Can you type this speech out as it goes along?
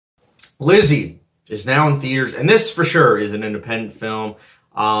Lizzie is now in theaters, and this for sure is an independent film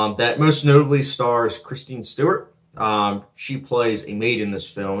that most notably stars Kristen Stewart. She plays a maid in this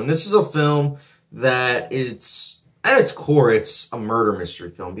film, and this is a film that it's, at its core, it's a murder mystery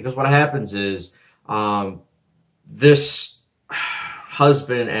film, because what happens is this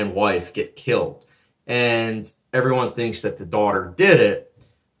husband and wife get killed, and everyone thinks that the daughter did it,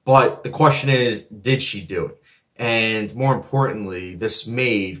 but the question is, did she do it? And more importantly, this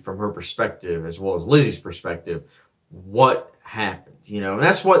maid, from her perspective, as well as Lizzie's perspective, what happened, you know? And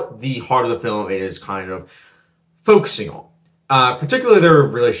that's what the heart of the film is kind of focusing on. Particularly their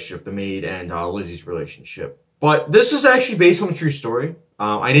relationship, the maid and Lizzie's relationship. But this is actually based on a true story.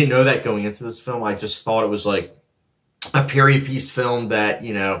 I didn't know that going into this film. I just thought it was like a period piece film that,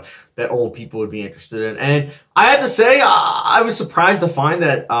 you know, that old people would be interested in. And I have to say, I was surprised to find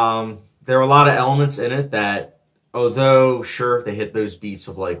that there are a lot of elements in it that, although, sure, they hit those beats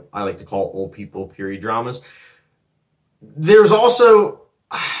of, like, I like to call old people period dramas, there's also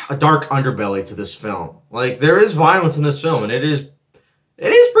a dark underbelly to this film. Like, there is violence in this film, and it is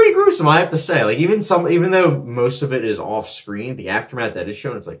pretty gruesome, I have to say. Like, even though most of it is off screen, the aftermath that is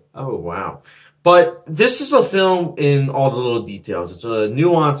shown, it's like, oh, wow. But this is a film in all the little details. It's a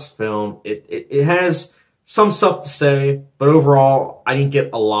nuanced film. It has some stuff to say, but overall, I didn't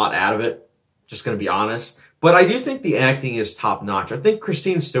get a lot out of it. Just gonna be honest. But I do think the acting is top notch. I think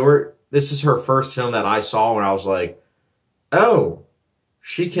Kristen Stewart, this is her first film that I saw when I was like, oh,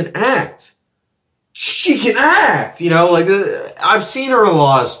 she can act. She can act, you know, like, I've seen her in a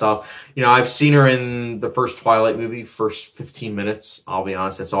lot of stuff. You know, I've seen her in the first Twilight movie, first 15 minutes. I'll be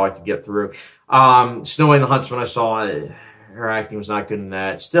honest, that's all I could get through. Snow White and the Huntsman I saw, her acting was not good in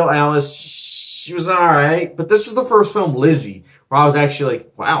that. Still Alice, she was alright. But this is the first film, Lizzie, where I was actually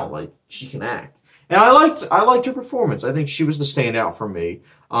like, wow, like, she can act. And I liked her performance. I think she was the standout for me,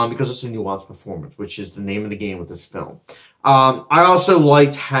 because it's a nuanced performance, which is the name of the game with this film. I also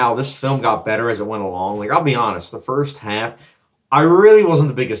liked how this film got better as it went along. Like, I'll be honest, the first half, I really wasn't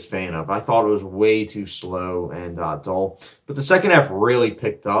the biggest fan of. I thought it was way too slow and dull. But the second half really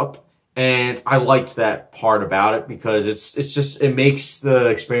picked up, and I liked that part about it, because it makes the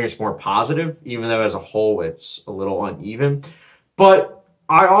experience more positive, even though as a whole it's a little uneven. But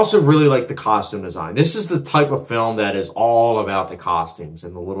I also really like the costume design. This is the type of film that is all about the costumes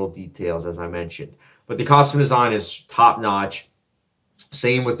and the little details, as I mentioned. But the costume design is top-notch.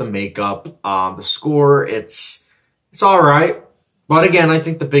 Same with the makeup. The score, it's all right. But again, I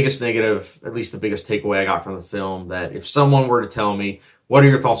think the biggest negative, at least the biggest takeaway I got from the film, that if someone were to tell me, what are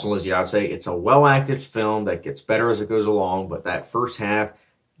your thoughts on Lizzie? I would say it's a well-acted film that gets better as it goes along, but that first half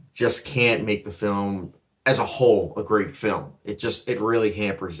just can't make the film as a whole a great film. It really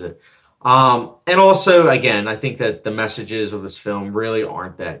hampers it. And also, again, I think that the messages of this film really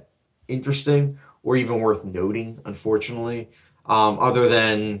aren't that interesting or even worth noting, unfortunately. Other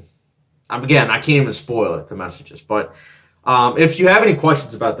than, again, I can't even spoil it, the messages. But if you have any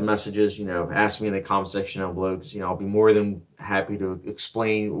questions about the messages, you know, ask me in the comment section down below, because, you know, I'll be more than happy to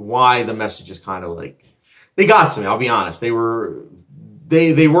explain why the messages kind of, like, they got to me. I'll be honest. They were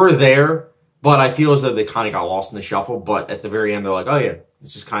there, but I feel as though they kind of got lost in the shuffle. But at the very end, they're like, oh yeah,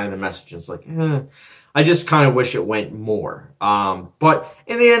 this is kind of the message. It's like, I just kind of wish it went more. But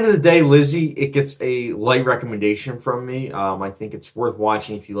in the end of the day, Lizzie, it gets a light recommendation from me. I think it's worth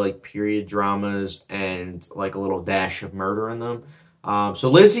watching if you like period dramas and like a little dash of murder in them.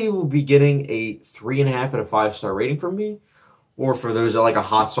 So Lizzie will be getting a 3.5 out of 5-star rating from me. Or for those that like a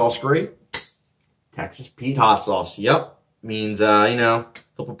hot sauce grade, Texas Pete hot sauce. Yep. Means, you know,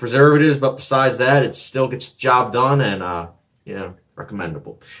 a couple preservatives, but besides that, it still gets the job done and, you know,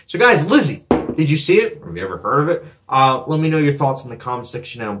 recommendable. So guys, Lizzie, did you see it? Or have you ever heard of it? Let me know your thoughts in the comment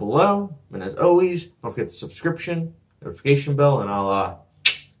section down below. And as always, don't forget the subscription, notification bell, and I'll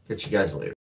catch you guys later.